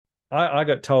I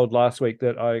got told last week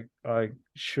that I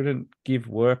shouldn't give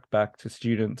work back to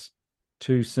students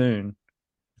too soon,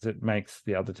 because it makes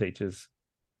the other teachers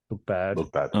look bad.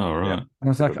 Look bad. Oh, right. Yeah. And I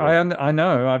was like, I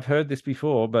know, I've heard this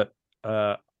before, but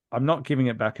I'm not giving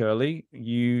it back early.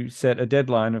 You set a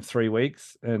deadline of 3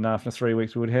 weeks, and after 3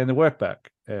 weeks, we would hand the work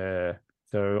back.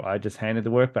 So I just handed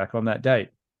the work back on that date.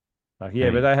 Like, yeah,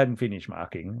 Hey. but they hadn't finished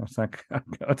marking. I was like, oh,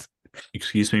 God.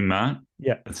 Excuse me, Matt.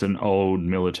 Yeah. It's an old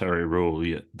military rule.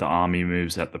 The army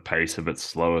moves at the pace of its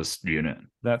slowest unit.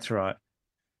 That's right.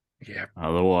 Yeah.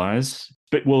 Otherwise,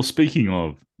 but well, speaking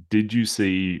of, did you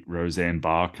see Roseanne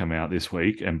Barr come out this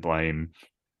week and blame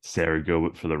Sarah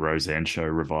Gilbert for the Roseanne Show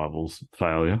revival's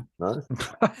failure? No.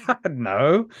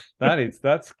 No,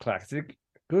 that's classic.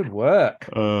 Good work.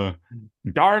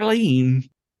 Darlene.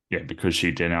 Yeah, because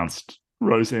she denounced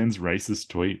Roseanne's racist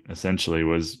tweet, essentially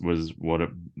was what it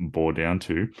bore down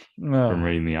to from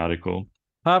reading the article.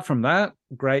 Apart from that,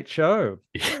 great show.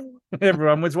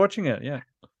 Everyone was watching it, yeah.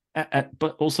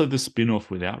 But also the spin-off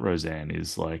without Roseanne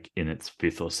is like in its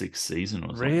 5th or 6th season or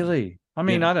something. Really? I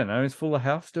mean, Yeah. I don't know. Is Fuller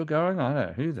House still going? I don't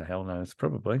know. Who the hell knows?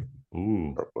 Probably.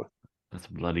 Ooh, Probably. that's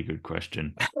a bloody good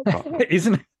question.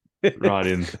 Isn't it? Right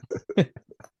in.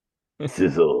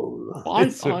 Sizzle.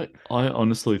 I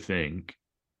honestly think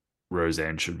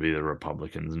Roseanne should be the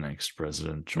Republicans' next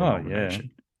presidential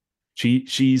nomination. Yeah.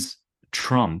 She's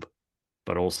Trump,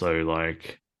 but also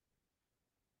like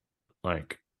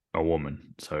a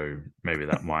woman. So maybe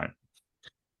that might.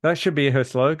 That should be her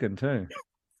slogan too.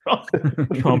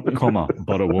 Trump, comma,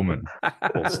 but a woman.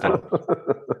 Full stop.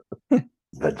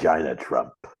 Vagina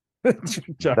Trump.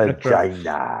 Vagina.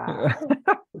 Vagina.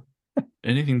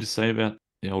 Anything to say about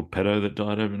the old pedo that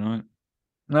died overnight?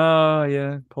 Oh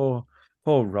yeah, poor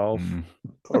Rolf.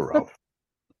 Poor Rolf.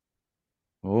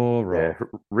 Oh, Rolf.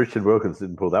 Yeah, Richard Wilkins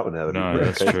didn't pull that one out of No,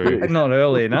 his that's true. Not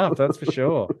early enough, that's for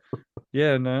sure.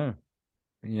 Yeah, no.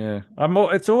 Yeah.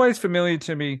 It's always familiar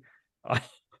to me.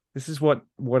 This is what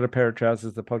a pair of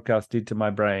trousers, the podcast, did to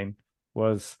my brain.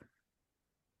 Was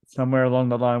somewhere along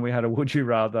the line we had a would you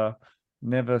rather,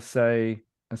 never say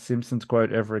a Simpsons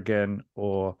quote ever again,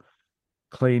 or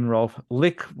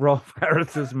lick Rolf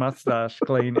Harris's mustache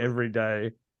clean every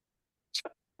day.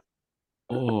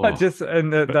 Oh,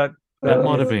 that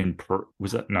might have been.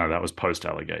 Was that? No, that was post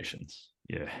allegations.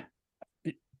 Yeah.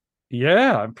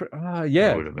 Yeah,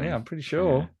 I'm pretty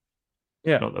sure.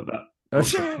 Yeah. Not that.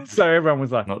 So everyone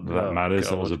was like, not that matters.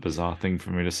 God. That was a bizarre thing for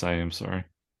me to say. I'm sorry.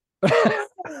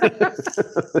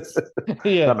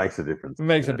 Yeah, that makes a difference. It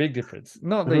makes a big difference.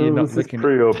 Not that you're not licking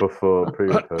pre or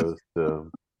post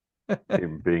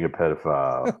him being a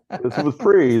pedophile. If it was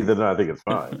pre, then I think it's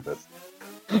fine. But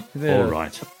all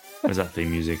right, where's that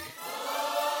theme music?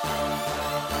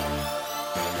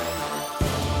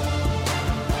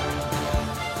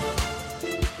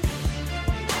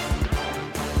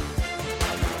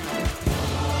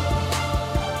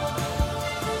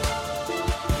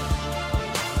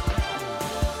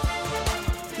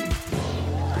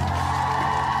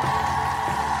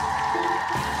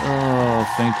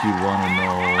 Thank you, one and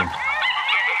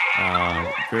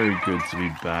all. Very good to be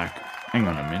back. Hang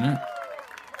on a minute.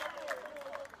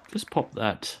 Just pop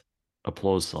that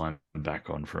applause sign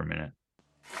back on for a minute.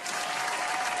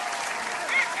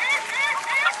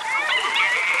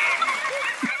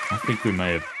 I think we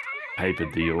may have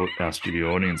papered our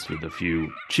studio audience with a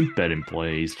few chimp bed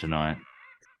employees tonight.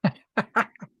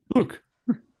 Look.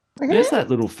 There's that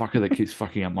little fucker that keeps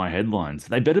fucking up my headlines.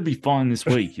 They better be fine this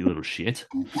week, you little shit.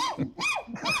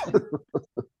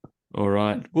 All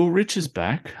right. Well, Rich is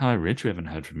back. Hi, Rich. We haven't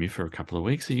heard from you for a couple of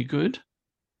weeks. Are you good?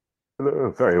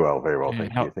 Hello. Very well.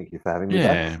 Thank you. Thank you for having me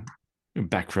back. Yeah. You're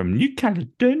back from New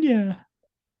Caledonia.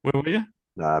 Where were you?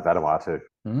 Vanuatu.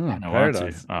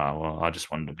 Vanuatu. Oh, well, I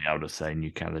just wanted to be able to say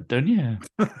New Caledonia.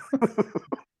 Do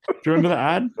you remember that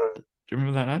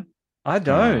ad? I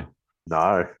don't.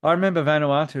 No. I remember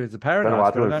Vanuatu as a paradise.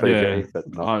 Vanuatu and Fiji,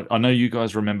 but not. I know you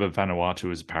guys remember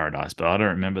Vanuatu as a paradise, but I don't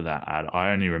remember that ad. I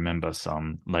only remember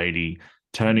some lady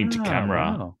turning to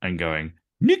camera and going,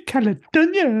 New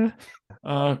Caledonia.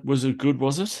 Was it good,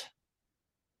 was it?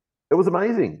 It was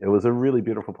amazing. It was a really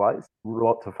beautiful place.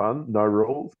 Lots of fun. No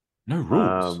rules. No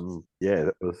rules? Yeah,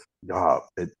 that was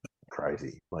it's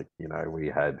crazy. Like, we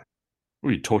had...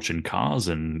 Were you torching cars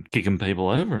and kicking people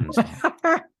over and stuff?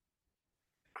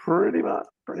 Pretty much.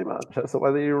 That's the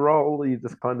way that you roll. You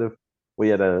just we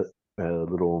had a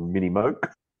little mini moke,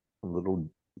 a little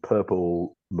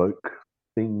purple moke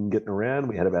thing getting around.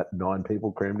 We had about 9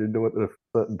 people crammed into it at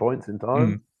certain points in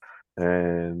time.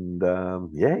 And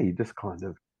you just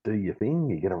do your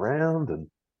thing. You get around and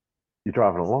you're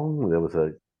driving along. There was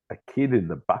a kid in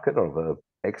the bucket of a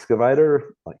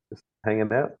excavator, like just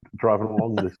hanging out, driving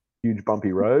along this huge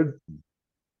bumpy road.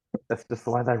 That's just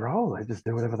the way they roll. They just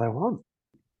do whatever they want.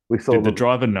 We saw Did the them.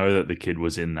 driver know that the kid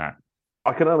was in that?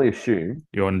 I can only assume.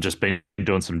 You want to just been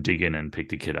doing some digging and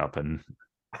picked the kid up and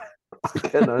I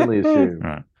can only assume.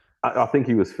 right. I think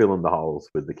he was filling the holes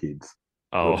with the kids.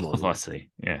 Oh, I see.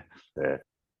 Yeah.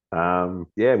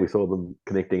 Yeah. We saw them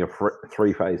connecting a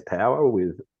three-phase tower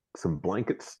with some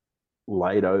blankets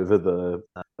laid over the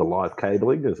live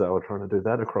cabling as they were trying to do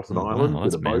that across an island wow,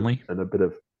 with that's a boat manly. and a bit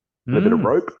of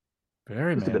rope.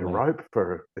 Very Just manly. a bit of rope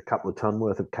for a couple of ton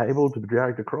worth of cable to be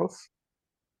dragged across,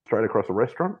 straight across a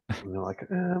restaurant. And you're like,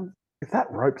 if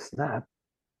that rope snapped,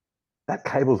 that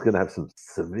cable's going to have some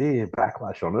severe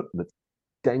backlash on it, and it's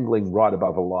dangling right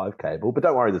above a live cable. But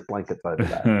don't worry, there's blankets over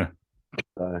that.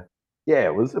 So yeah,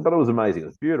 it was amazing. It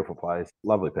was a beautiful place,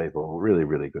 lovely people, really,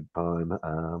 really good time.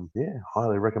 Yeah,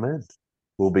 highly recommend.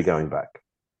 We'll be going back.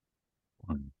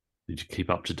 Did you keep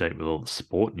up to date with all the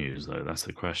sport news though? That's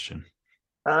the question.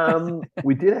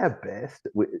 We did our best.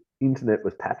 Internet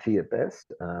was patchy at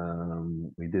best.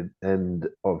 We did, and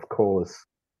of course,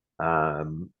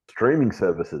 streaming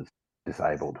services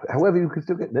disabled. However, you could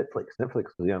still get Netflix.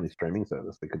 Netflix was the only streaming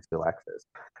service we could still access.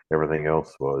 Everything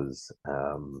else was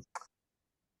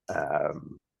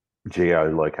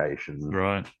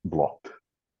geolocation blocked.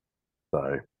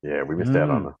 So yeah, we missed out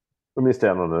on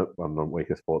a week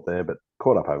of sport there, but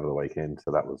caught up over the weekend. So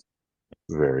that was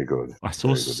very good. I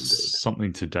saw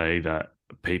something today that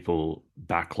people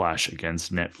backlash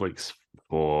against Netflix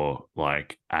for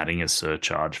like adding a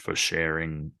surcharge for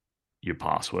sharing your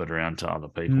password around to other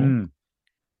people.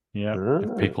 Yeah.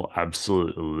 People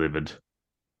absolutely livid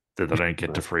that they don't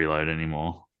get to freeload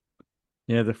anymore.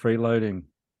 Yeah, the freeloading.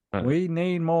 We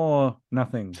need more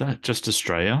nothing. Is that just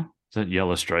Australia? Is that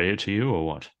Yell Australia to you or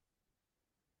what?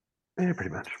 Yeah,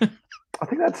 pretty much. I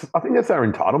think that's our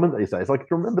entitlement these days. Like,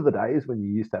 remember the days when you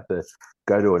used to have to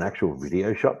go to an actual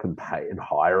video shop and pay and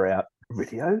hire out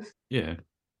videos? Yeah.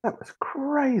 That was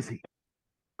crazy.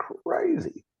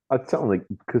 Crazy. I tell them,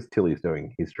 because Tilly's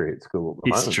doing history at school at the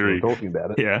moment, we were talking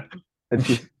about it. Yeah. And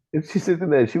she's sitting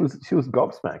there, she was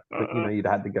gobsmacked. You'd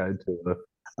had to go to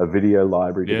a video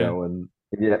library to go and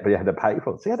but you had to pay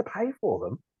for them. So you had to pay for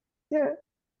them. Yeah.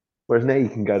 Whereas now you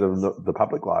can go to the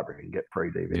public library and get free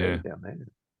DVDs down there.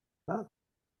 Oh.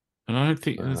 And I don't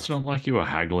think it's not like you were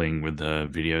haggling with the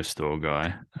video store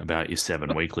guy about your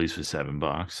 7 weeklies for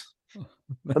 $7.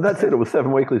 And that's it. It was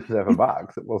 7 weeklies for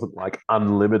 $7. It wasn't like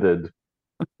unlimited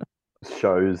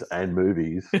shows and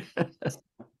movies.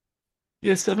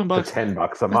 Yeah, $7 for $10 a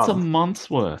month. That's a month's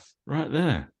worth right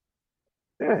there.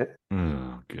 Yeah.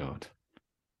 Oh God.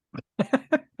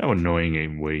 How annoying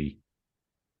are we?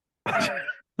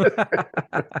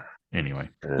 Anyway.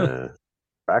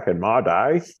 Back in my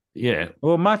day. Yeah.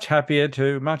 Well, much happier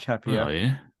too. Much happier. Oh,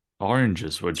 yeah.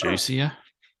 Oranges were juicier.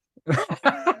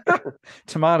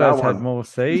 Tomatoes had more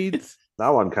seeds.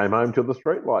 No one came home till the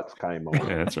street lights came on.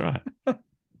 Yeah, that's right.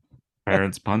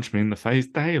 Parents punched me in the face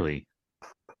daily.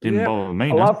 Didn't bother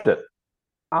me. I loved it.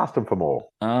 Asked them for more.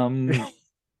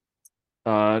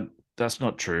 That's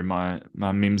not true. My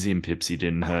Mimsy and Pipsy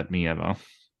didn't hurt me ever.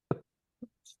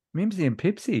 Mimsy and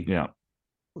Pipsy? Yeah.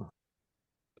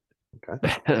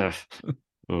 Okay.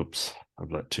 Oops.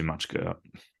 I've let too much go up.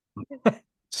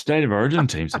 State of Origin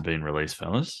teams have been released,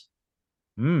 fellas.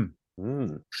 State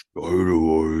of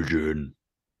Origin.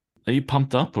 Are you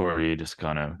pumped up or are you just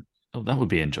kind of, that would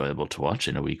be enjoyable to watch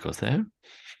in a week or so?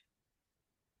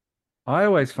 I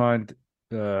always find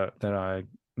that I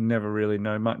never really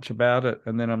know much about it.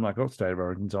 And then I'm like, State of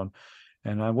Origin's on.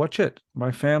 And I watch it.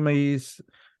 My family's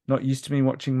not used to me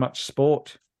watching much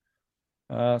sport.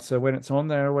 So when it's on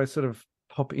there, I always sort of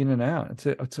pop in and out.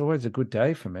 It's always a good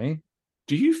day for me.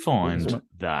 Do you find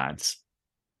that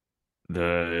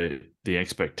the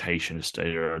expectation of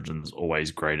State of Origin is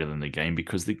always greater than the game?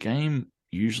 Because the game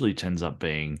usually tends up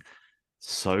being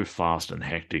so fast and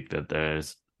hectic that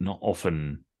there's not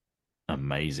often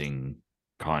amazing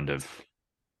kind of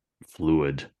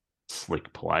fluid,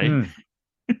 slick play.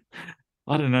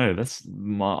 I don't know. That's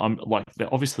I'm like,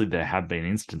 obviously there have been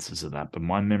instances of that, but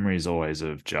my memory is always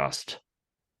of just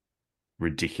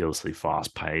ridiculously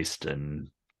fast paced and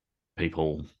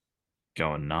people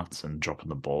going nuts and dropping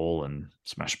the ball and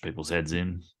smashing people's heads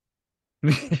in.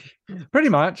 Pretty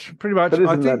much. But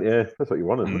that's what you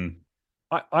wanted.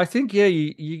 I think,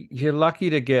 you're lucky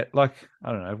to get, like,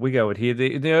 I don't know, we go with here,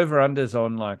 the over-unders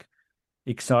on, like,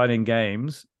 exciting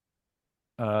games,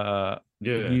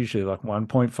 usually like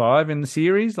 1.5 in the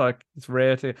series. Like, it's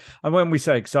rare to, and when we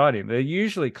say exciting, they're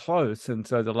usually close, and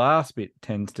so the last bit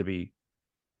tends to be,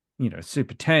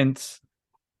 super tense,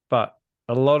 but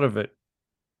a lot of it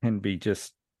can be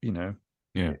just,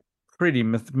 Yeah. pretty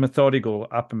methodical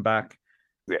up and back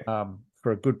Yeah.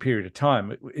 for a good period of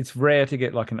time. It's rare to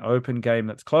get like an open game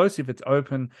that's close. If it's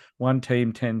open, one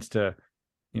team tends to,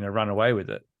 run away with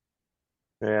it.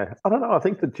 Yeah, I don't know. I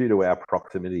think that due to our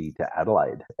proximity to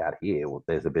Adelaide out here,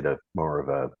 there's a bit of more of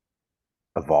a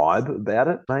vibe about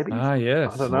it. Maybe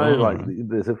Yes. I don't know. Oh, Like right.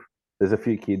 there's a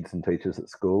few kids and teachers at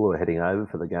school who are heading over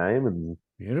for the game, and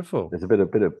Beautiful. there's a bit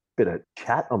of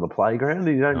chat on the playground.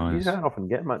 You Nice. don't often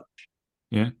get much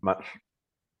Yeah.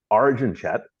 Origin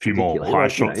chat. A few more particularly. high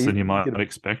Like, shots than you might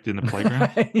expect in the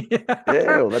playground. Yeah,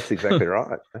 well, that's exactly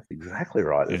right. That's exactly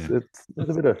right. Yeah. There's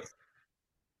a bit of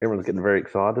everyone's getting very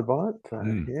excited by it. So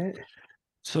yeah.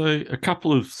 So a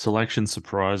couple of selection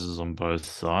surprises on both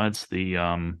sides.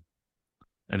 And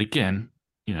again,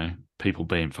 people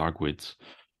being fuckwits.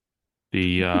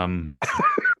 The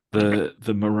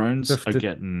the Maroons are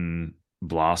getting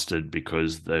blasted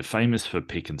because they're famous for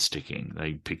pick and sticking.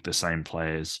 They pick the same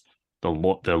players.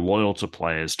 They're loyal to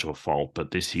players to a fault.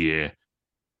 But this year,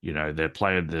 their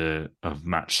player of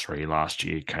match 3 last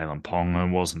year, Kalen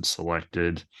Ponga, wasn't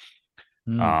selected.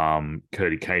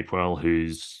 Curdy Capewell,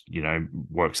 who's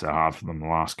works so hard for them the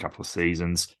last couple of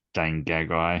seasons. Dane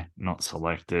Gagai, not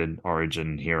selected.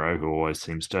 Origin hero, who always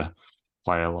seems to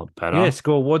play a lot better. Yeah,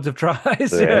 score wads of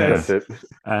tries. Yeah, that's it.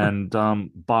 And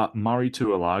but Murray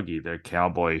Tuilagi, their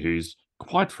cowboy, who's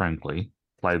quite frankly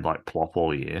played like plop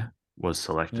all year, was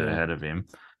selected ahead of him.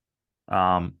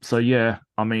 So yeah,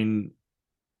 I mean,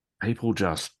 people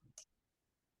just,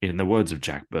 in the words of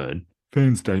Jack Bird,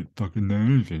 fans don't fucking know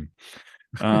anything.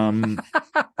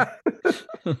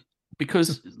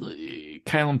 Because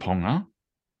Kalen Ponga,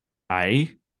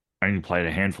 A, only played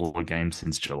a handful of games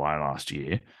since July last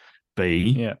year.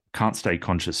 B, can't stay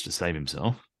conscious to save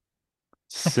himself.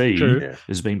 C,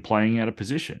 has been playing out of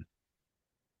position.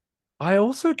 I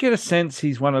also get a sense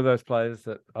he's one of those players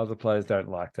that other players don't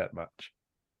like that much.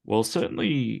 Well,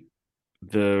 certainly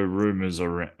the rumors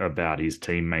are about his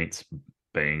teammates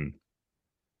being,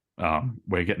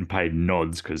 we're getting paid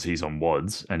nods because he's on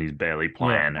wads and he's barely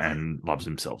playing and loves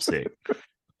himself sick.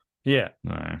 Yeah.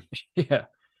 No. Yeah.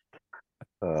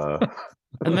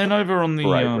 And then over on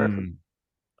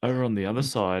the other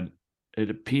side,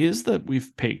 it appears that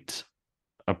we've picked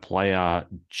a player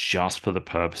just for the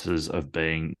purposes of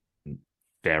being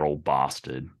feral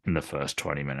bastard in the first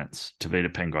 20 minutes.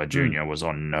 Tavita Pengai Jr. was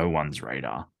on no one's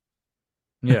radar.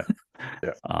 Yeah.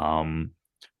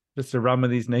 Just to run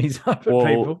with his knees up at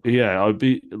people. Yeah,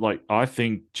 I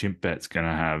think Chimpet's going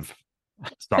to have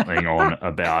something on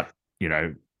about,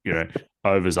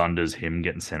 overs, unders, him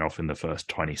getting sent off in the first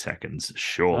 20 seconds,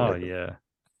 surely. Oh, yeah.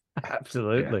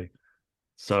 Absolutely. Yeah.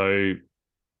 So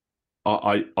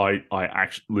I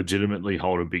actually legitimately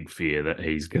hold a big fear that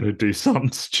he's going to do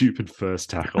some stupid first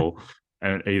tackle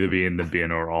and either be in the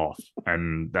bin or off,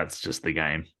 and that's just the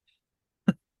game.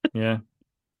 Yeah.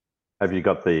 Have you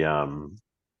got the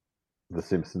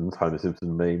Simpsons, Homer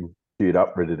Simpson meme queued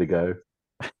up, ready to go?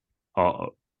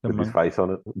 With his face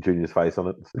on it, Junior's face on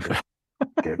it.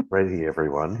 Get ready,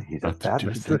 everyone. He's about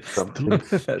to do something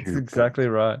That's exactly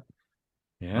right.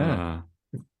 Yeah.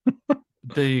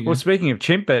 Well, speaking of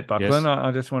Chimpet, Buckland,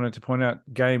 I just wanted to point out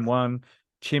game 1,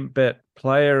 Chimpet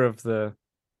player of the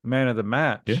man of the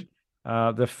match.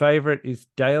 Yeah. The favorite is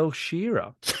Dale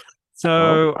Shearer.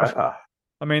 So,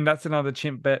 I mean, that's another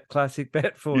Chimpet classic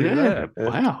bet for you there.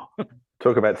 Wow.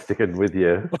 Talk about sticking with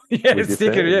you.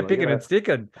 Sticking, picking and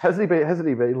sticking. Hasn't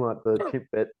he been like the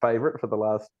Chimpet favorite for the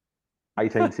last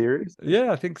 18 series?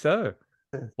 Yeah, I think so.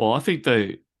 Well, I think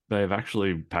they've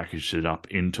actually packaged it up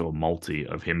into a multi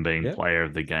of him being player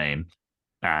of the game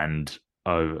and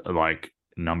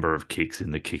number of kicks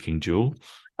in the kicking duel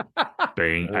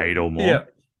being 8 or more.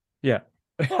 Yeah.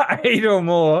 8 or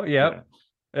more. Yeah.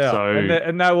 So,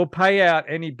 and they will pay out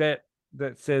any bet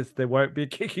that says there won't be a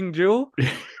kicking duel.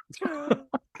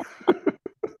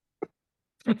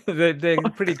 They're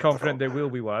pretty confident there will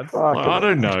be one. I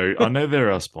don't know. I know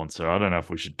they're our sponsor. I don't know if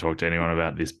we should talk to anyone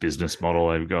about this business model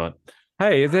they've got.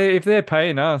 Hey, if they're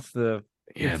paying us but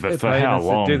for how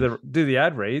long? To do the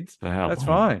ad reads, that's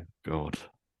fine. God.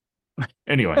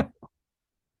 Anyway,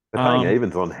 they're paying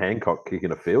evens on Hancock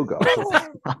kicking a field goal.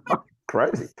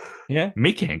 Crazy. Yeah,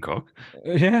 Mick Hancock.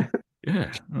 Yeah.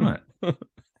 Right.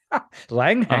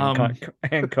 Lang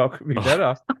Hancock would be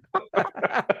better.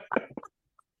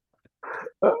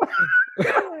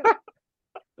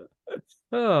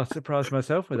 Oh, surprised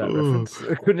myself with that reference.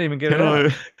 I couldn't even get it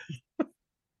out.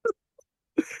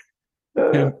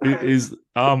 Is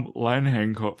Lang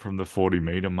Hancock from the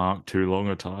 40-meter mark too long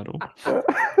a title?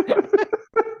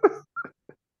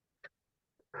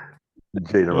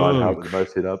 Gina Reinhardt with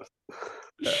most hit-ups.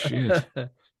 Shit.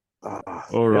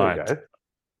 All right. We go.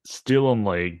 Still on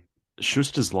league.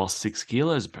 Schuster's lost 6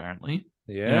 kilos, apparently.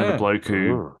 Yeah. The bloke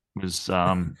who was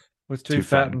was too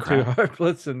fat and too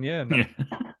hopeless, and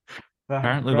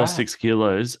apparently lost 6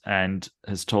 kilos and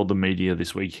has told the media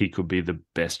this week he could be the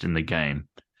best in the game.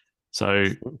 So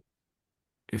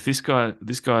if this guy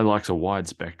likes a wide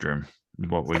spectrum,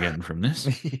 what we're getting from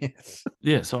this. Yes.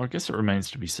 Yeah, so I guess it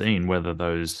remains to be seen whether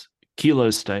those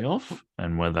kilos stay off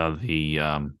and whether the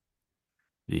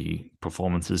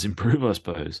performances improve, I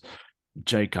suppose.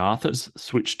 Jake Arthur's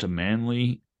switched to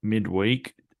Manly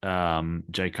midweek.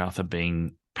 Jake Arthur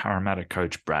being Parramatta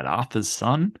coach Brad Arthur's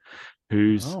son,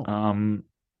 who's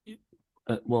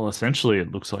essentially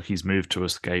it looks like he's moved to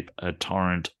escape a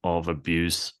torrent of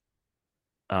abuse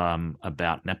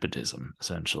about nepotism,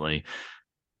 essentially,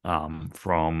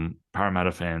 from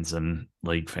Parramatta fans and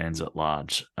league fans at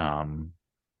large.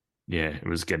 It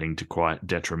was getting to quite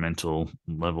detrimental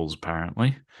levels,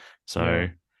 apparently. So,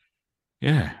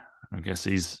 I guess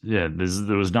there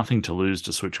was nothing to lose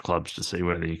to switch clubs to see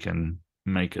whether you can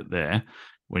make it there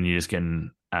when you're just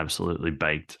getting absolutely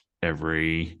baked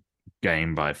every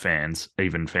game by fans,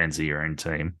 even fans of your own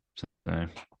team. So.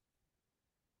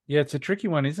 Yeah, it's a tricky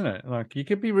one, isn't it? Like, you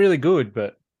could be really good,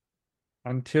 but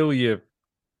until you're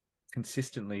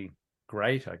consistently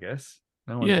great, I guess,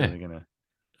 no one's really going to.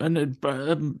 And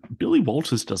Billy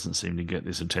Walters doesn't seem to get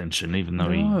this attention, even though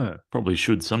he probably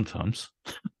should sometimes.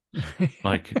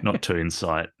 Like, not to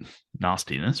incite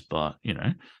nastiness, but, he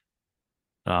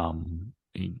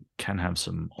can have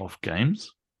some off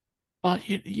games. But,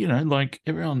 like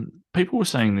people were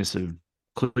saying this of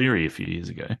Cleary a few years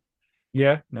ago.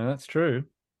 Yeah, no, that's true.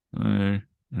 And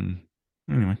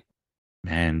anyway,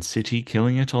 Man City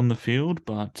killing it on the field,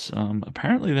 but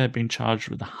apparently they've been charged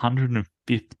with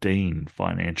 115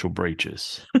 financial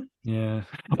breaches. Yeah.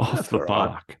 Off the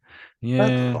park. Right.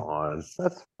 Yeah.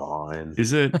 That's fine.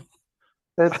 Is it?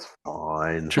 That's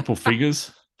fine. Triple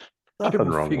figures? Nothing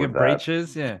wrong with that.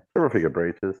 Breaches, yeah. Triple figure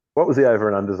breaches. What was the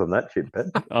over and unders on that shit,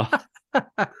 Ben?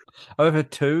 Over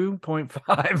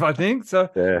 2.5, I think. So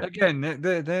again,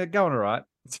 they're going all right.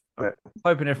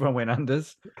 Hoping everyone went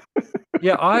unders.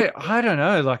 Yeah, I don't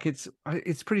know. Like,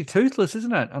 it's pretty toothless,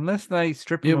 isn't it? Unless they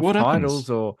strip them of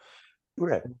titles or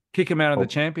kick them out of the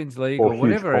Champions League or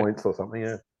whatever. Points or something,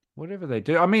 yeah. Whatever they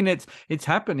do. I mean, it's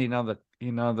happened in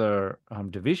other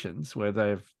divisions where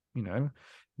they've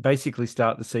basically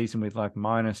start the season with like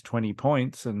minus 20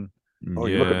 points and. Oh,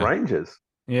 you look at Rangers.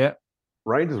 Yeah.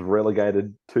 Rangers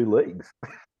relegated 2 leagues.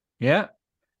 Yeah.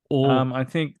 I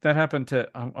think that happened to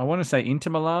I want to say Inter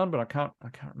Milan, but I can't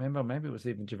remember. Maybe it was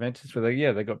even Juventus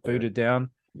where they got booted down.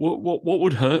 What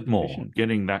would hurt more,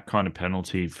 getting that kind of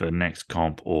penalty for next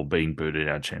comp or being booted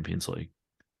out of Champions League?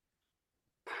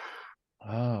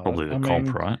 Probably the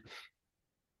comp, right?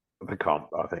 The comp,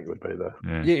 I think, would be the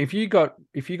if you got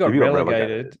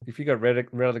relegated, if you got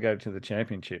relegated to the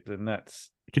Championship, then that's.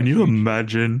 Can you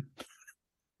imagine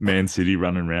Man City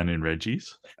running around in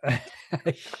Reggie's?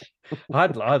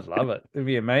 I'd love it. It'd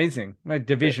be amazing. Like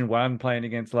Division 1 playing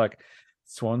against like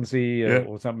Swansea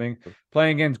or something,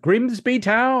 playing against Grimsby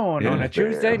Town on a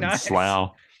Tuesday night.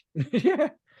 Slough. Yeah.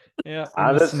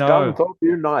 And it's Scunthorpe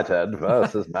United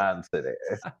versus Man City.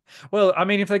 Well, I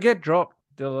mean, if they get dropped,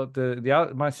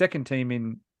 my second team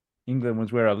in England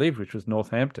was where I lived, which was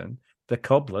Northampton, the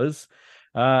Cobblers,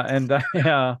 and they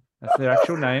are. That's their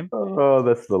actual name. Oh,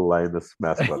 that's the lamest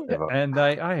mascot ever. And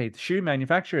they shoe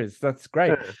manufacturers. That's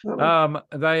great.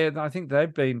 I think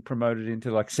they've been promoted into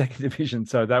like second division,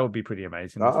 so that would be pretty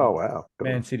amazing. Oh wow!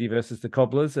 Man City versus the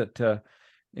Cobblers in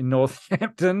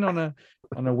Northampton on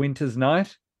a winter's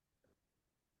night.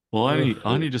 Well, I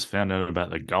only just found out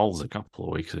about the Gulls a couple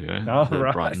of weeks ago.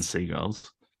 The Brighton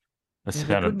Seagulls. They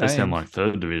sound like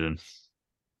third division,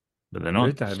 but they're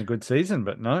not. They had a good season,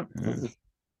 but no.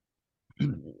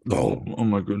 Oh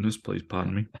my goodness! Please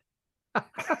pardon me.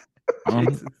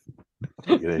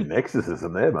 You need an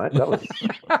exorcism there, mate. That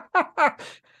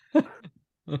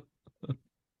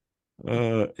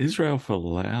was Israel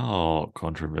Folau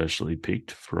controversially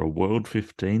picked for a World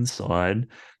 15 side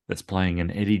that's playing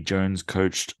an Eddie Jones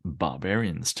coached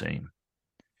Barbarians team.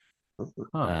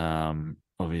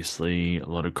 Obviously, a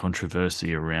lot of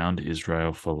controversy around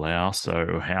Israel Folau.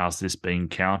 So, how's this being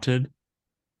countered?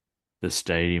 The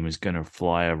stadium is going to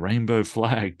fly a rainbow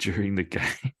flag during the game.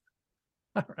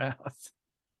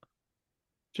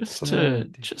 Just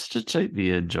to take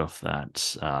the edge off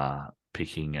that,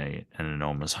 picking an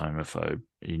enormous homophobe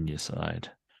in your side.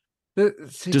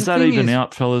 Does that even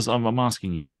out, fellas? I'm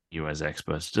asking you as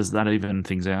experts. Does that even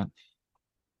things out?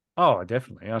 Oh,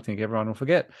 definitely. I think everyone will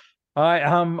forget.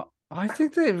 I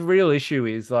think the real issue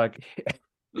is like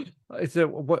it's a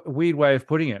weird way of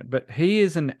putting it, but he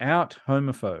is an out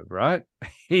homophobe, right?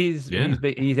 He's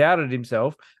outed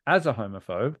himself as a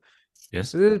homophobe.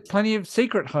 Yes. There's plenty of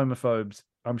secret homophobes,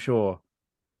 I'm sure,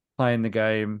 playing the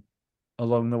game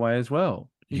along the way as well.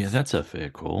 Yeah, that's a fair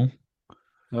call.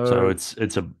 So So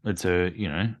it's a it's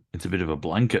a bit of a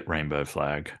blanket rainbow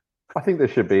flag. I think there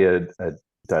should be a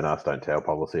don't ask, don't tell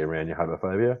policy around your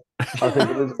homophobia. I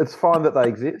think it's fine that they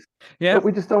exist. Yeah, but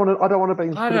we just don't want to. I don't want to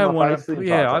be. I don't want to.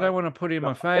 Yeah, I don't want to put it in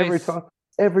my face.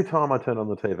 Every time I turn on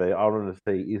the TV, I want to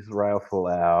see Israel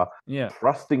Folau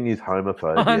thrusting his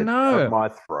homophobia down my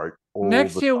throat.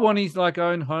 Next year, want his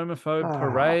own homophobe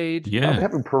parade. Yeah,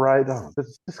 having parade. Oh, this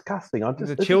is disgusting.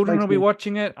 The children will be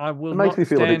watching it. I will. It makes me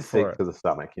feel a bit sick to the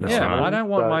stomach. You know? Yeah, I don't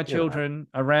want my children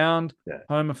around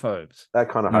homophobes. That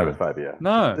kind of homophobia.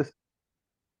 No.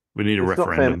 We need a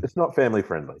referendum. It's not family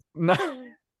friendly.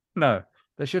 No.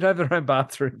 They should have their own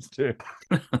bathrooms too.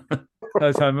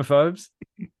 Those homophobes.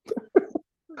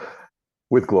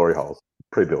 With glory holes,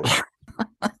 pre-built.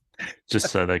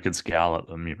 Just so they could scowl at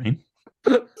them, you mean?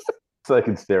 So they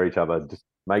can stare at each other. Just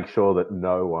make sure that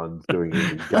no one's doing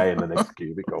anything gay in the next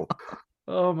cubicle.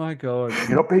 Oh my God.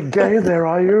 You're not being gay in there,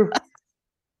 are you?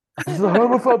 This is a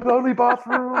homophobe only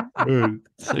bathroom.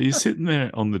 So you're sitting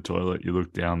there on the toilet, you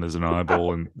look down, there's an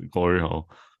eyeball in the glory hole.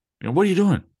 You know, what are you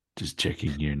doing? Just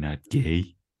checking you're not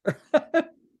gay.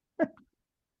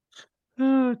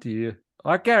 Oh dear.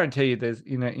 I guarantee you there's,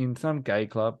 in some gay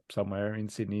club somewhere in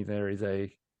Sydney, there is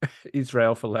a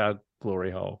Israel Folau glory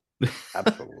hole.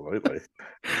 Absolutely.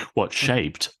 What,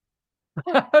 shaped?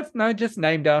 No, just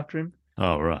named after him.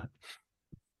 Oh, right.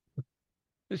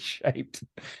 Shaped.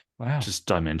 Wow. Just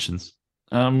dimensions.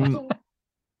 Damien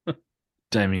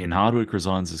Hardwick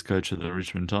resigns as coach of the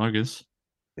Richmond Tigers.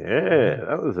 Yeah,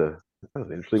 that was an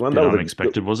interesting one. That was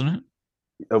unexpected, wasn't it?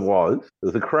 It was. It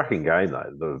was a cracking game,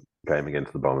 though. The game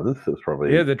against the Bombers. It was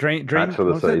probably the dream match of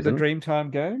the season. It the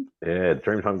Dreamtime game? Yeah,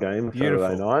 Dreamtime game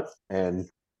Saturday night, and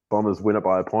Bombers win it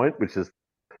by a point, which is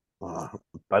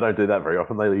they don't do that very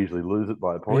often. They usually lose it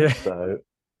by a point. So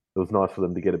it was nice for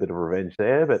them to get a bit of revenge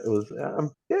there. But it was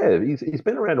he's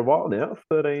been around a while now,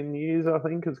 13 years I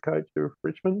think as coach of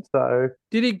Richmond. So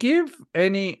did he give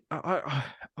any? I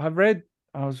read.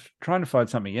 I was trying to find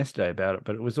something yesterday about it,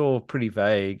 but it was all pretty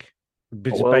vague.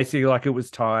 Basically, like it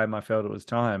was time. I felt it was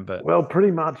time, but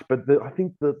pretty much. But I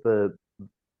think that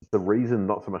the reason,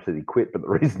 not so much that he quit, but the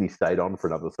reason he stayed on for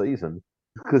another season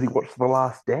is because he watched The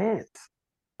Last Dance.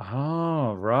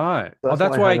 Oh, right.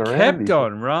 That's why he kept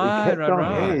on. Right.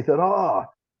 Yeah, he said,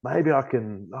 maybe I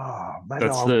can.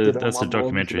 That's the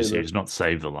documentary series, not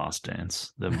Save the Last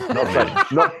Dance. Not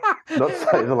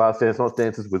Save the Last Dance, not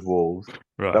Dances with Wolves.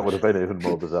 Right. That would have been even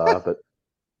more bizarre. But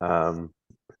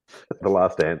The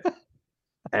Last Dance.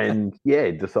 And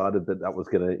decided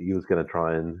that he was gonna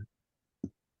try and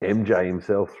MJ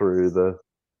himself through this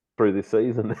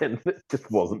season, and it just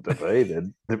wasn't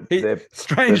to be.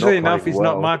 Strangely enough, he's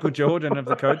not Michael Jordan of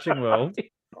the coaching world.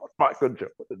 Not Michael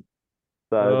Jordan.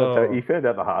 So that's how he found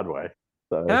out the hard way.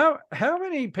 So how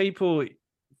many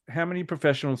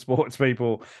professional sports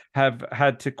people have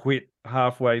had to quit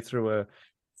halfway through a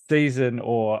season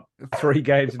or 3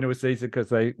 games into a season because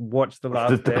they watched The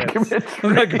Last Dance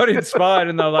and they got inspired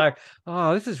and they're like,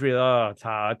 this is really it's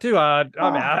hard, too hard,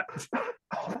 I'm out.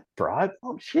 That's right.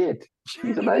 Oh shit,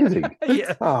 he's amazing. He's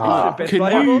the best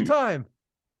player of all time.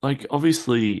 Like,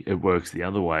 obviously it works the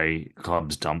other way.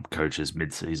 Clubs dump coaches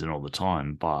mid-season all the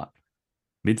time, but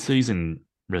mid-season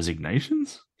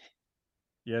resignations,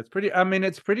 it's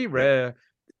pretty rare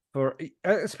for,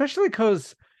 especially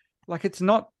because it's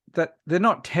not that they're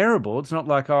not terrible. It's not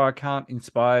like, I can't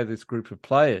inspire this group of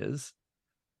players.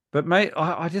 But mate,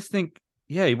 I just think,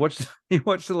 he watched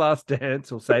The Last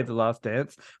Dance or Save the Last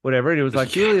Dance, whatever. And it was like,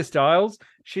 Julia Stiles,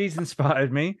 she's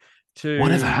inspired me to.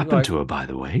 Whatever happened to her, by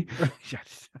the way?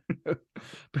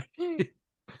 But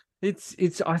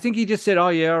it's. I think he just said,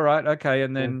 all right, okay,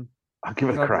 and then I'll give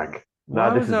it a crack.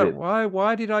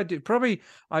 Why did I do? Probably,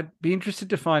 I'd be interested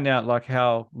to find out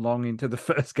how long into the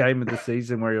first game of the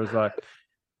season where he was like,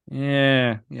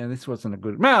 yeah, this wasn't a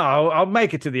good. No, I'll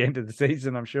make it to the end of the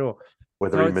season, I'm sure.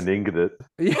 Whether he meninged it.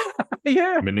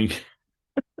 Yeah. Mening.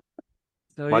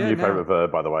 My new favorite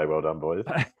verb, by the way. Well done, boys.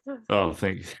 Oh,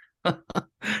 thanks.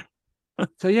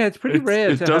 So it's pretty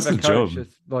rare to have a coach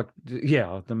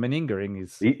job. The meningering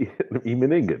is. He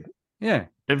meninged. Yeah.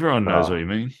 Everyone knows what you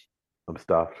mean. I'm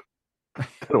stuffed. I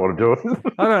don't know what I'm doing.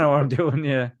 I don't know what I'm doing.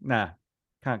 Yeah. Nah.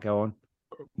 Can't go on.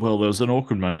 Well, there was an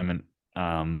awkward moment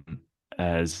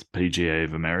as PGA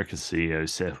of America CEO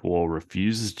Seth Waugh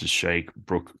refuses to shake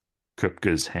Brooke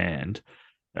Koepka's hand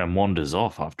and wanders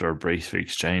off after a brief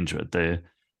exchange with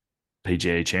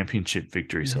PGA Championship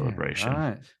victory celebration.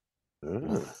 Right.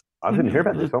 I didn't hear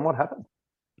about this one. What happened?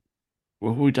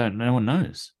 Well, we don't. No one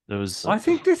knows. There was. I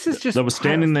think this is just. They were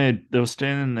standing there. They were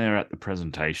standing there at the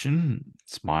presentation,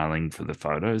 smiling for the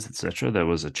photos, etc. There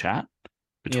was a chat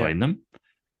between them,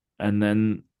 and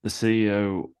then the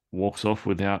CEO walks off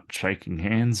without shaking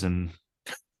hands, and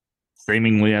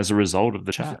seemingly as a result of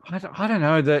the chat. I don't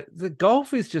know. The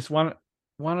golf is just one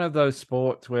of those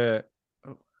sports where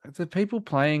the people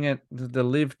playing it, the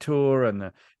Live Tour and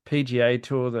the PGA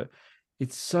Tour, that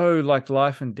it's so like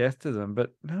life and death to them,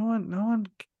 but no one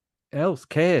else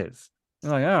cares.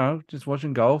 They're like, oh, just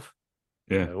watching golf.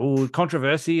 Yeah. Oh,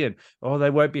 controversy, and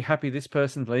they won't be happy this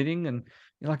person's leading, and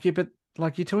you're like, yeah, but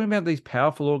like you're talking about these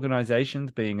powerful organizations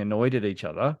being annoyed at each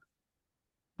other.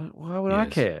 Why would I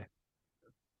care?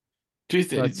 Do you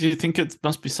think it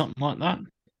must be something like that?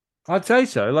 I'd say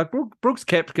so. Like Brooks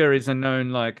Koepka is a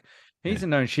known he's a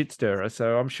known shit stirrer,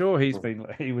 so I'm sure he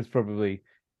was probably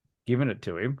giving it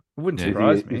to him. It wouldn't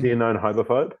surprise me. Is he a known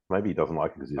homophobe? Maybe he doesn't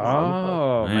like it because he's a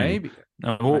homophobe. Maybe.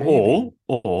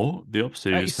 Or the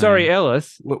opposite. Hey, sorry,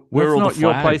 Ellis. We're all not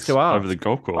your place to ask over the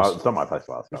golf course. It's not my place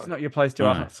to ask. It's not your place to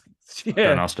ask. Yeah.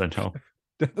 Don't ask, don't tell.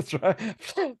 That's right.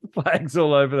 Flags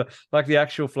all over the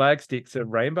actual flag sticks are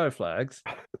rainbow flags.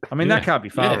 I mean, that can't be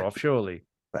far off, surely.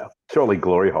 Well, surely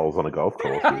glory holes on a golf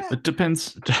course. It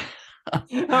depends.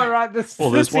 All right, the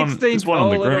 16th hole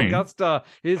hole at Augusta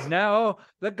is now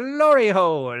the glory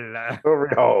hole. Glory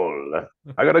hole.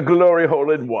 I got a glory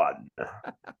hole in one.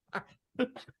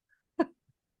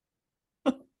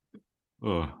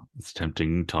 Oh, it's a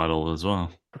tempting title as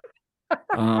well.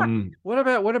 What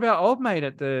about old mate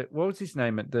at what was his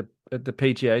name at the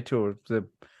PGA Tour, the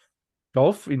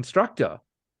golf instructor?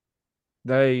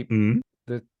 The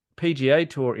PGA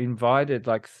Tour invited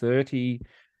like 30,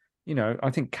 I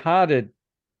think carded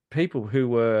people who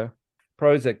were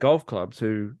pros at golf clubs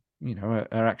who, are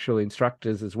actual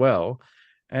instructors as well.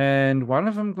 And one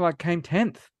of them came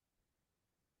 10th.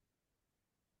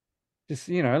 Just,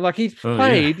 like he's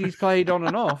played on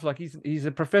and off, like he's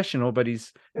a professional, but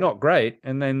he's not great.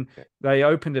 And then they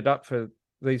opened it up for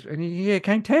these, and he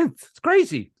came 10th. It's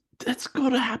crazy. That's got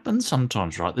to happen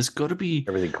sometimes, right? There's got to be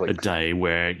a day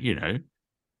where,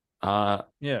 a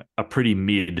pretty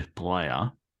mid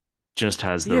player just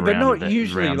has the but not round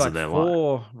usually rounds like of their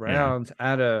 4 rounds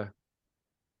at a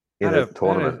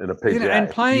tournament in a PGA. And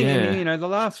playing the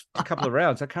last couple of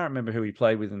rounds, I can't remember who he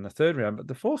played with in the 3rd round, but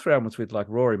the 4th round was with like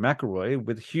Rory McIlroy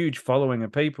with a huge following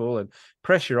of people and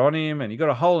pressure on him, and he got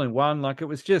a hole in one. Like it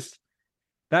was just,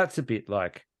 that's a bit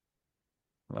like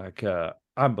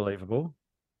unbelievable.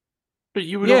 But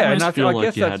you would almost feel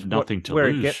like you had nothing to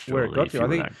lose. Where it got to. I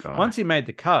think once he made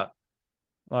the cut,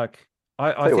 like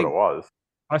I think what it was.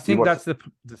 I think that's the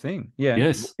thing. Yeah.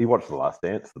 Yes. He watched The Last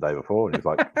Dance the day before, and he's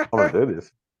like, "I want to do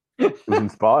this." He was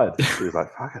inspired. He was like,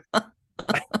 "Fuck it,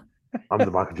 I'm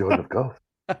the Michael Jordan of golf."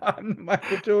 I'm the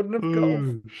Michael Jordan of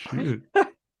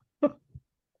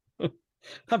golf.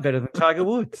 I'm better than Tiger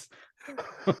Woods.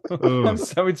 I'm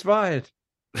so inspired.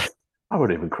 I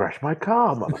wouldn't even crash my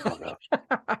car, motherfucker.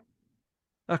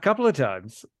 A couple of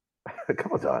times.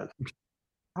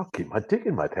 I'll keep my dick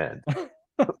in my pants.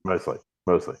 Mostly.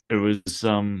 It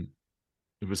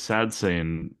was sad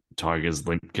seeing Tiger's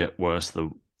limp get worse the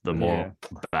more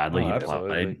badly he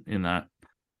played in that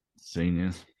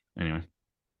seniors. Anyway,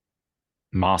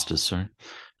 Masters. Sorry.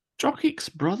 Jockic's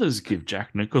brothers give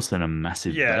Jack Nicholson a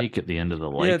massive break at the end of the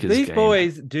Lakers game. These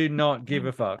boys do not give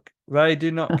a fuck. They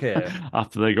do not care.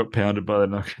 After they got pounded by the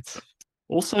Nuggets.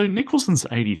 Also, Nicholson's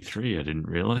 83. I didn't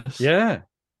realize. Yeah,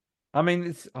 I mean,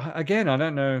 it's again. I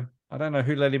don't know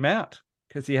who let him out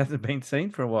because he hasn't been seen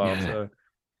for a while. Yeah. So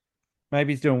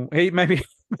maybe he's doing. Maybe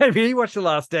he watched The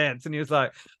Last Dance and he was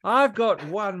like, "I've got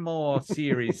one more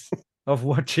series of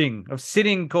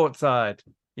sitting courtside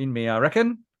in me. I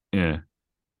reckon." Yeah.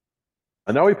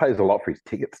 I know he pays a lot for his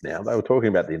tickets now. They were talking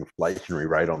about the inflationary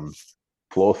rate on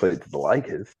floor seats at the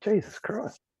Lakers. Jesus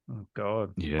Christ. Oh,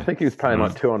 God. Yeah. I think he was paying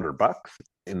like $200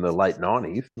 in the late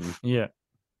 90s. Yeah.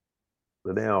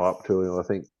 They're now up to, I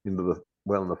think, in the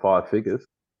 5 figures.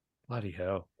 Bloody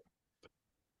hell.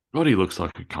 God, he looks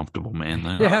like a comfortable man,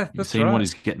 though. Yeah, You've seen what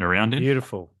he's getting around in?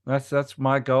 Beautiful. That's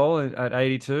my goal at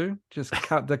 82. Just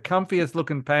cut the comfiest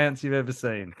looking pants you've ever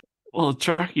seen. Well,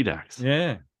 tracky dacks.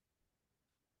 Yeah.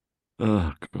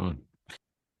 Oh, God.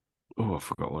 Oh, I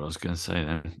forgot what I was going to say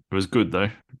then. It was good, though.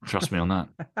 Trust me on that.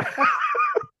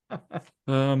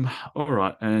 All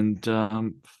right. And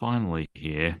finally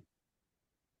here,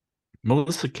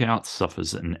 Melissa Couch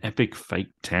suffers an epic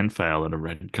fake tan fail at a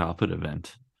red carpet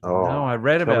event. Oh, no, I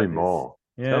read about tell me this. more.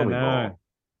 Yeah, tell me more.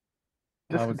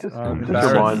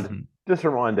 just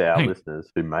remind our Hey. listeners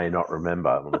who may not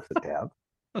remember Melissa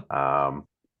Dowd,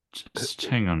 Just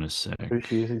hang on a sec. who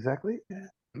she is exactly.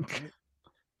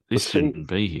 This shouldn't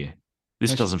be here.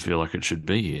 This doesn't feel like it should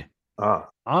be here. Oh,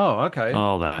 Okay.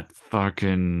 Oh, that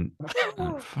fucking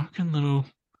little.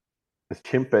 this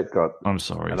Chimpet got. I'm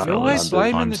sorry, And You're fellas. always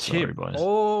blaming I'm the sorry, chimp.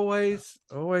 boys.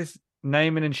 Always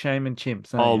naming and shaming chimps.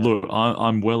 Oh, aren't you? look,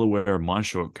 I'm well aware of my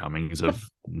shortcomings of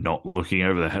not looking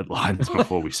over the headlines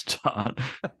before we start.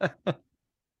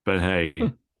 But hey,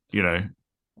 you know,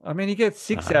 I mean, he gets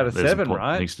 6 out of there's 7, important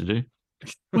right? things to do.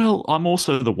 Well, I'm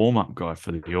also the warm-up guy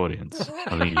for the audience.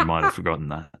 I think you might have forgotten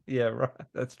that. Yeah, right.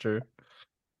 That's true.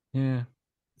 Yeah.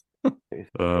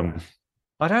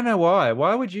 I don't know why.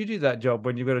 Why would you do that job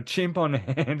when you've got a chimp on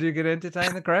hand who can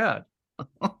entertain the crowd?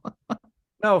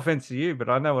 No offense to you, but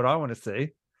I know what I want to see.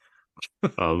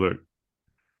 Oh, look.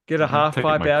 Get a half Take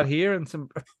pipe my- out here and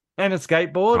a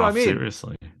skateboard. I'm in.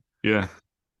 Seriously. Yeah.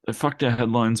 They fucked our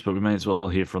headlines, but we may as well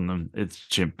hear from them. It's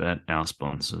Chimpet, our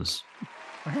sponsors.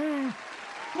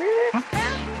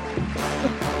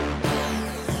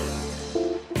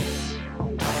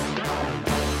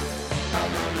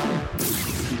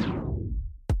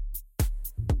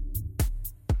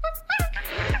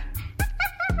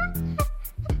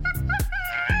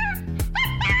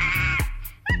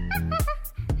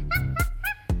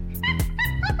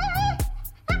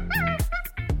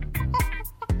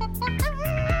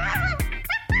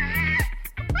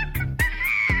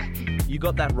 You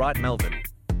got that right, Melvin.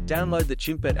 Download the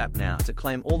Chimpet app now to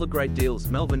claim all the great deals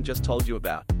Melvin just told you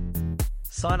about.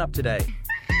 Sign up today.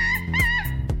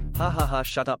 Ha ha ha,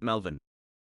 shut up, Melvin.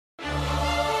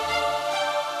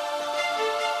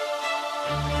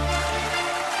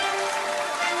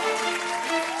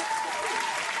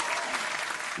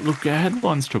 Look, our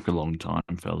headlines took a long time,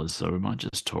 fellas, so we might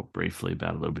just talk briefly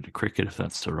about a little bit of cricket, if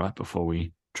that's all right, before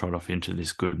we trot off into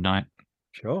this good night.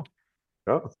 Sure.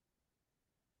 Oh,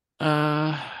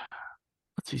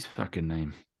 What's his fucking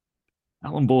name?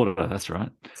 Alan Border, that's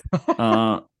right.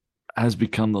 Has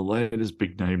become the latest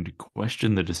big name to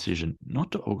question the decision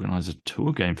not to organise a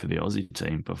tour game for the Aussie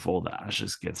team before the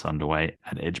Ashes gets underway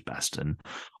at Edgbaston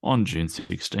on June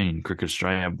 16. Cricket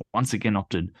Australia once again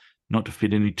opted not to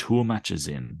fit any tour matches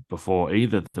in before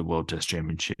either the World Test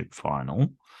Championship final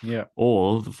Yeah.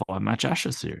 or the 5-match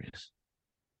Ashes series.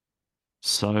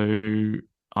 So,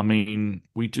 I mean,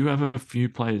 we do have a few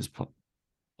players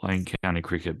playing county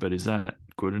cricket, but is that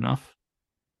good enough?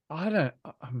 I don't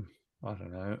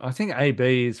know. I think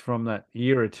AB is from that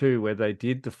era too, where they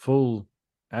did the full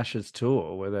Ashes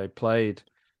tour, where they played.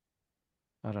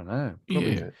 I don't know.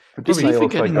 Probably, Yeah. But Is didn't he they also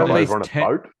forgetting go that over on a at least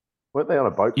boat? Weren't they on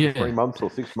a boat Yeah. for 3 months or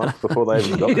 6 months before they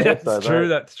even got there? That's true.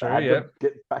 That's they true. had Yeah. to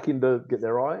get back into get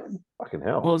their eye in. Fucking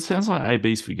hell. Well, it sounds like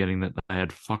AB's forgetting that they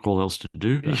had fuck all else to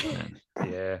do back then.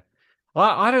 Yeah.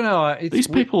 I don't know. It's These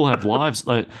people have lives.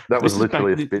 Like that was this is back-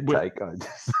 literally a spit we- take.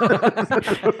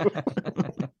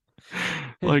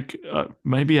 like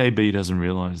maybe AB doesn't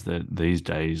realize that these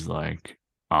days, like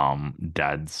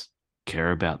dads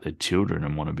care about their children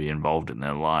and want to be involved in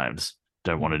their lives.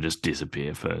 Don't want to just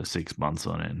disappear for 6 months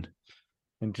on end.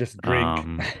 and just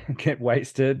drink, get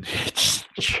wasted.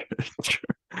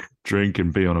 Drink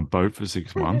and be on a boat for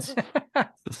 6 months. It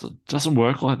doesn't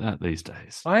work like that these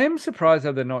days. I am surprised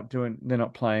that they're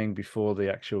not playing before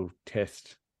the actual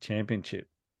Test Championship.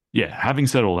 Yeah, having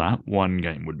said all that, one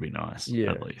game would be nice,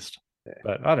 Yeah. at least.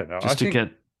 But I don't know. Just to get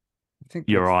I think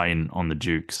your that's- eye in on the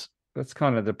Dukes. That's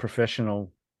kind of the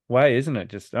professional way, isn't it?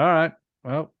 Just all right.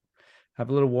 Well, have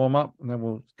a little warm up, and then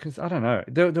we'll. Because I don't know,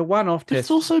 the one-off test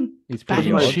It's also is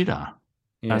pretty batting odd. shitter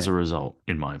Yeah. as a result,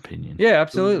 in my opinion. Yeah,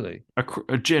 absolutely.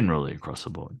 Generally across the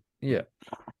board. Yeah.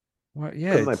 Well,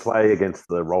 yeah. Couldn't they it's- play against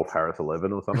the Rolf Harris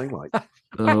 11 or something? Like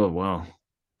Oh, well.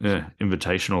 Yeah,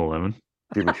 Invitational 11.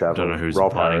 Jimmy I Savile, don't know who's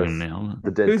Rolf inviting Harris, them now.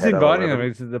 the Dead Who's Pedo inviting 11.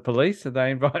 them? Is it the police? Are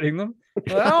they inviting them?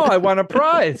 Oh, I won a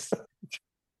prize.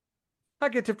 I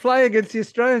get to play against the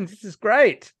Australians. This is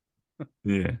great.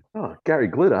 Yeah. Oh, Gary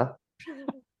Glitter.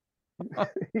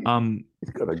 Um,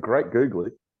 He's got a great googly.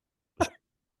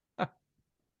 Oh,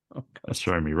 God. that's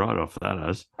throwing me right off that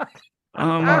as.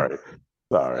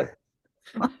 Sorry.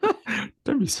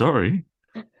 Don't be sorry.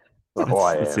 Oh,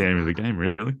 I That's the am. aim of the game,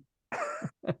 really.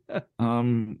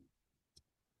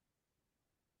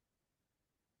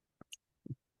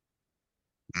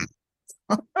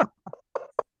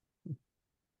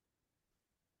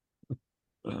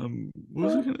 What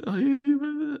was I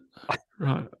gonna,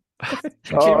 right.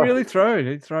 He really thrown.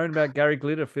 He's thrown about Gary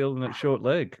Glitter fielding at short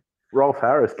leg. Rolf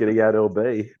Harris getting out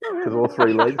LB because all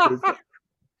three legs.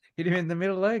 Hit him in the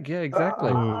middle leg. Yeah,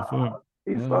 exactly. Oh, fuck.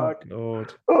 He's Oh, fucked.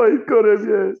 God. Oh, he's got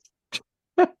him,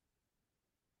 yeah.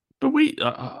 But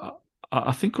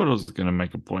I think what I was going to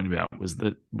make a point about was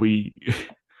that we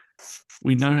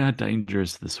know how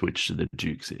dangerous the switch to the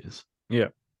Dukes is. Yeah.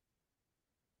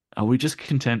 Are we just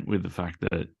content with the fact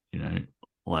that,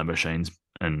 Labuschagne's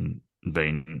and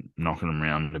been knocking them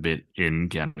around a bit in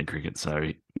county cricket,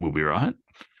 so we'll be right?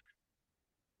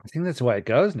 I think that's the way it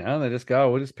goes now. They just go,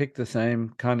 we'll just pick the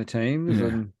same kind of teams. Yeah.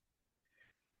 And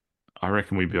I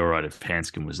reckon we'd be all right if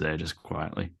Hanscom was there just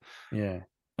quietly. yeah.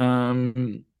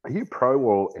 Are you pro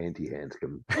or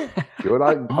anti-Hanscom? Stuart,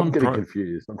 I'm getting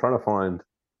confused. I'm trying to find.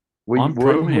 I'm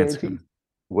pro Hanscom.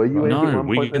 Were you anti? No,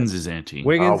 Wiggins is anti.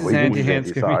 Wiggins is Wiggins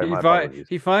anti-Hanscom.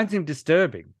 He finds him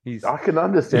disturbing. I can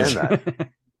understand that.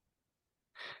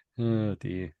 Oh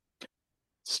dear.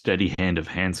 Steady hand of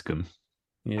Hanscom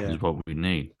is what we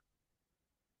need.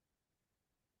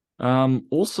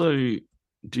 Also,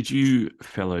 did you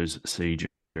fellows see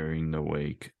during the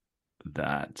week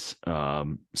that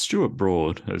Stuart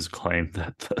Broad has claimed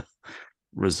that the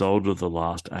result of the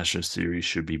last Ashes series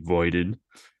should be voided?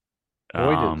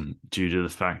 Due to the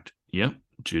fact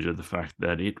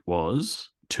that it was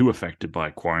too affected by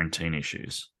quarantine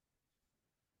issues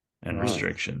and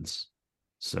restrictions.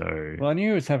 So, well, I knew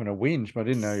he was having a whinge, but I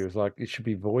didn't know he was like, it should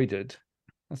be voided.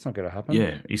 That's not going to happen.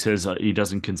 Yeah, he says he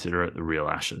doesn't consider it the real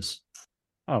Ashes.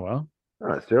 Oh, well. All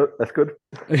right, Stuart, that's good.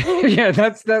 Yeah,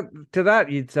 that's that. To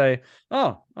that, you'd say,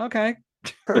 oh, okay.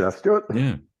 Fair enough, Stuart.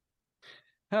 Yeah.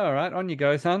 All right, on you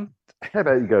go, son. How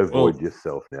about you go void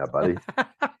yourself now, buddy?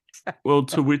 Well,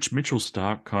 to which Mitchell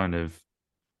Starc kind of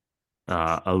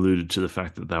alluded to the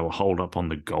fact that they were holed up on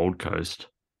the Gold Coast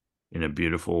in a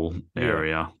beautiful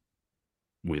area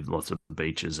with lots of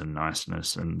beaches and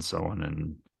niceness and so on,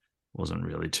 and wasn't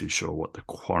really too sure what the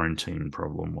quarantine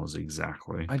problem was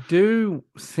exactly. I do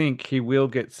think he will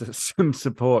get some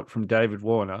support from David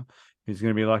Warner, who's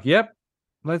going to be like, yep,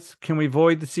 can we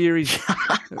void the series?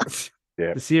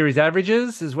 The series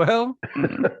averages as well.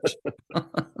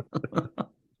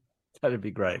 That'd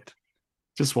be great.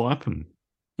 Just wipe them.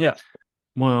 Yeah.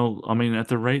 Well, I mean, at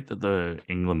the rate that the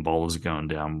England bowlers are going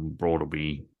down, Broad will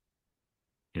be,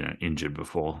 injured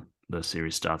before the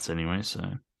series starts anyway. So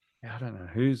I don't know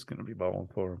who's going to be bowling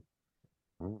for him.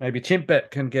 Maybe Chimpet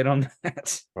can get on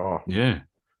that. Oh, yeah.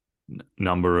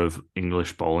 Number of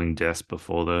English bowling deaths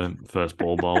before the first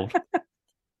ball bowled.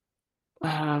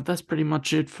 That's pretty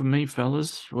much it for me,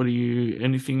 fellas.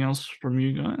 Anything else from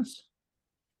you guys?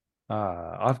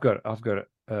 I've got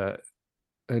an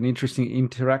interesting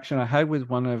interaction I had with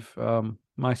one of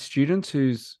my students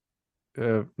who's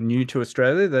new to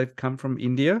Australia. They've come from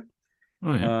India.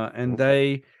 Oh, yeah. And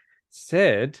they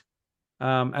said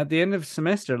at the end of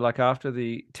semester, like after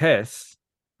the tests,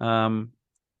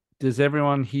 does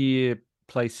everyone here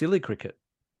play silly cricket?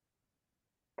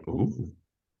 Ooh.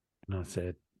 And I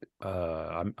said,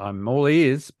 I'm all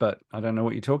ears, but I don't know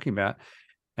what you're talking about.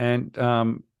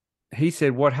 And he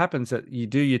said, what happens that you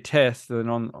do your test, and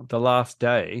on the last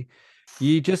day,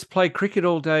 you just play cricket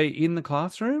all day in the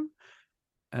classroom,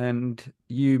 and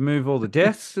you move all the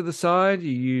desks to the side.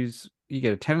 You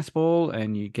get a tennis ball,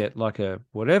 and you get like a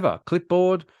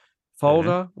clipboard,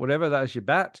 folder, whatever. That's your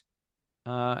bat.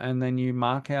 And then you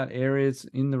mark out areas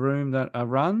in the room that are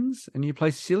runs, and you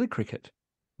play silly cricket.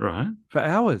 Right. For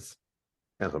hours.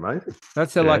 Sounds amazing.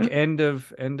 That's a like end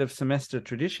of semester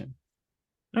tradition.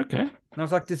 Okay. And I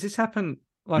was like, does this happen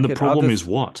like and the problem is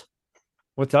what?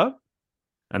 What's up?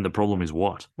 And the problem is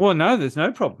what? Well, no, there's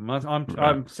no problem.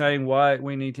 I'm saying why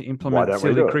we need to implement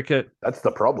silly cricket. That's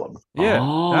the problem. Yeah,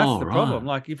 that's the problem.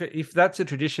 Like if that's a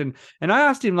tradition, and I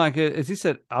asked him like, is this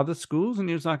at other schools? And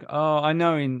he was like, oh, I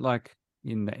know he grew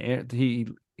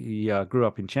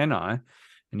up in Chennai,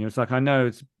 and he was like, I know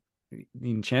it's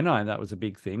in Chennai that was a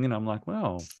big thing, and I'm like,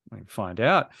 well, I find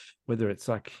out whether it's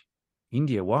like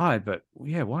India wide, but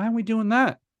yeah, why aren't we doing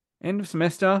that? End of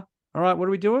semester. All right, what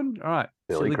are we doing? All right,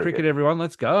 silly cricket, everyone,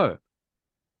 let's go.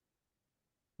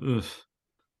 Ugh.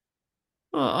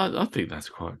 Well, I think that's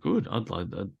quite good. I'd like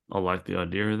that. I like the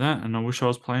idea of that, and I wish I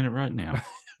was playing it right now.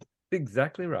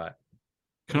 Exactly right.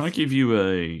 Can I give you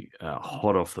a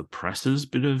hot off the presses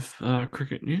bit of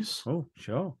cricket news? Oh,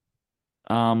 sure.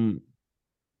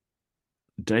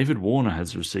 David Warner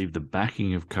has received the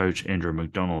backing of coach Andrew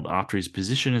McDonald after his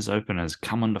position as open has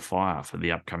come under fire for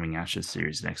the upcoming Ashes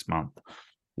series next month.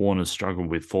 Warner's struggled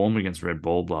with form against red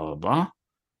ball, blah, blah, blah.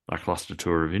 Lackluster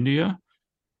tour of India.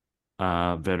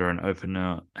 Veteran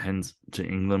opener hands to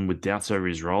England with doubts over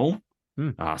his role,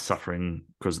 suffering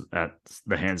because at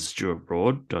the hands of Stuart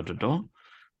Broad, But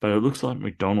it looks like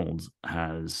McDonald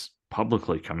has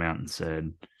publicly come out and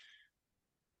said,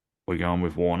 we're going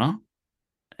with Warner.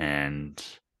 And,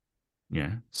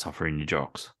 suffering your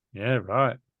jocks. Yeah,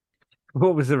 right.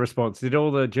 What was the response? Did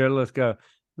all the journalists go?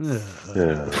 "Ugh."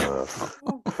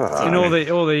 And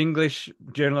all the English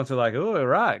journalists are like, "Oh,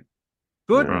 right,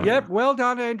 good, Yeah. yep, well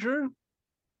done, Andrew,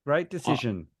 great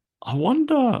decision." I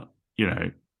wonder,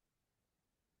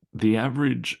 the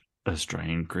average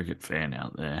Australian cricket fan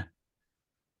out there,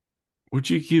 would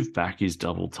you give back his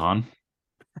double ton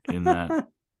in that?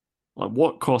 Like,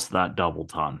 what cost that double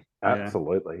ton?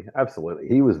 Absolutely.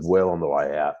 He was well on the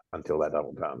way out until that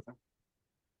double ton.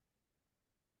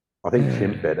 I think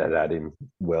Chimpet had him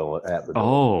well out the door.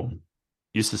 Oh,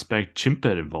 you suspect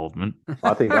Chimpet involvement?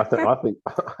 I think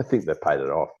they paid it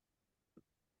off.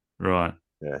 Right.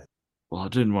 Yeah. Well, I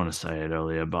didn't want to say it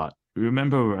earlier, but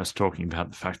remember us talking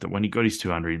about the fact that when he got his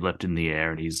 200, he leapt in the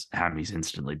air and his hammy's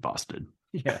instantly busted.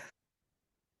 Yeah,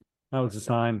 that was a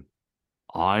sign.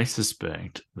 I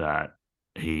suspect that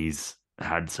he's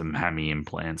had some hammy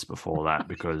implants before that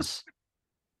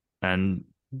and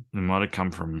it might have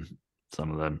come from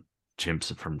some of the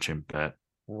chimps from Chimpet.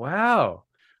 Wow.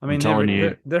 I mean,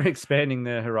 they're expanding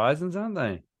their horizons, aren't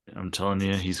they? I'm telling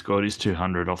you, he scored his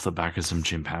 200 off the back of some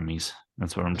chimp hammies.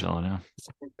 That's what I'm telling you.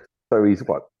 So he's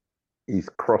what? He's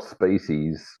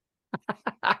cross-species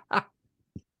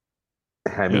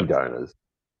hammy donors.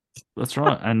 That's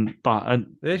right. But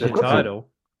there's your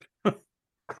title.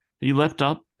 He leapt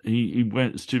up. He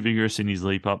went too vigorous in his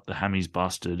leap up. The hammy's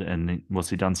busted. And what's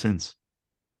he done since?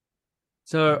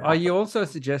 So are you also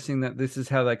suggesting that this is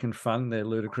how they can fund their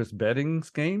ludicrous betting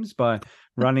schemes, by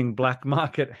running black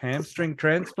market hamstring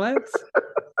transplants?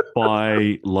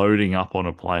 By loading up on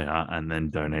a player and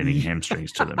then donating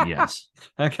hamstrings to them, yes.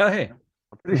 Okay.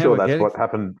 I'm pretty sure that's what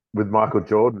happened with Michael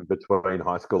Jordan between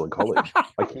high school and college.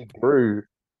 Like, he grew,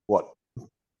 6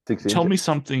 inches? Tell me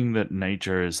something that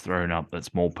nature has thrown up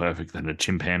that's more perfect than a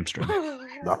chimp hamstring.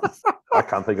 No, I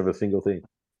can't think of a single thing.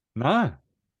 No.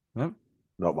 Not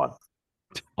one.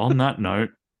 On that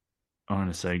note, I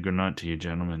want to say good night to you,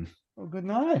 gentlemen. Well, good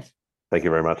night. Thank you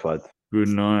very much, lads. Good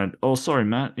night. Oh, sorry,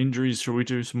 Matt. Injuries. Shall we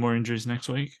do some more injuries next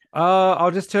week?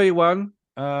 I'll just tell you one.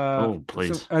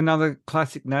 Please. Another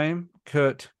classic name,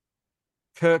 Kirk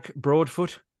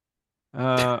Broadfoot,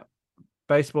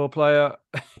 baseball player.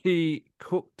 He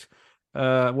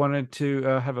wanted to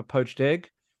have a poached egg,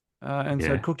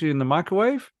 so cooked it in the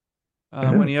microwave.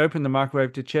 When he opened the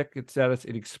microwave to check its status,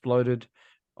 it exploded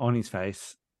on his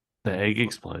face. The egg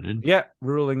exploded? Yeah,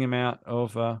 ruling him out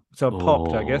of... so it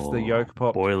popped, I guess. The yolk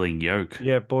popped. Boiling yolk.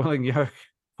 Yeah, boiling yolk.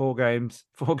 4 games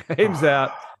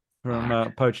out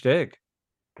from poached egg.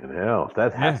 Fucking hell,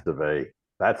 that has to be...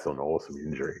 That's an awesome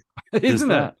injury. Isn't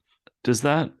it? Does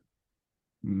that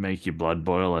make your blood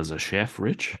boil as a chef,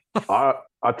 Rich? I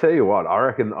tell you what, I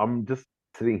reckon I'm just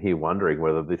sitting here wondering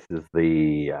whether this is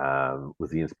was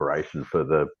the inspiration for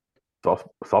the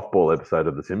softball episode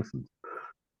of The Simpsons.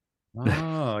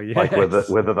 Oh, yeah. Like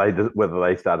whether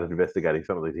they started investigating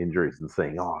some of these injuries and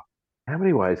seeing, how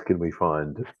many ways can we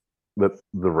find the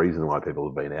reason why people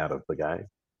have been out of the game?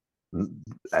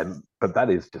 But that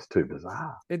is just too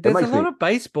bizarre. There's a lot of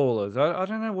baseballers. I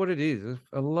don't know what it is. There's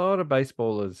a lot of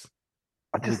baseballers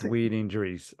with weird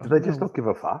injuries. Do they just not give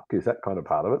a fuck? Is that kind of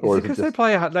part of it? Or is it because they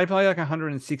play like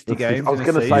 160 games? I was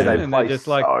going to say they play just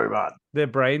so much. Their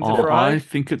brains are fried. I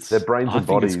think it's their brains and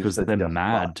bodies because they're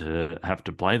mad to have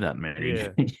to play that many. Yeah.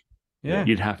 Yeah.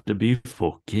 You'd have to be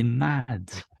fucking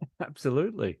mad.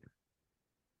 Absolutely.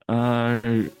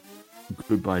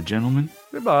 Goodbye, gentlemen.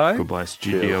 Goodbye. Goodbye,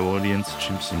 studio audience,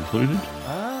 chimps included.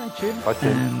 Bye, chimps. Bye,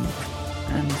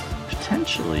 chimps. And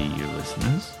potentially you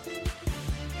listeners.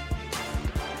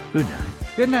 Good night.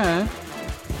 Good night.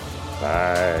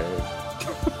 Bye.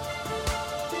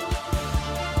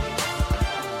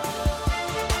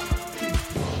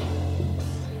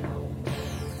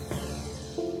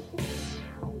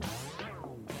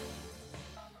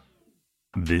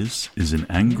 This is an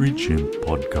Angry Chimp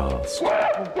podcast.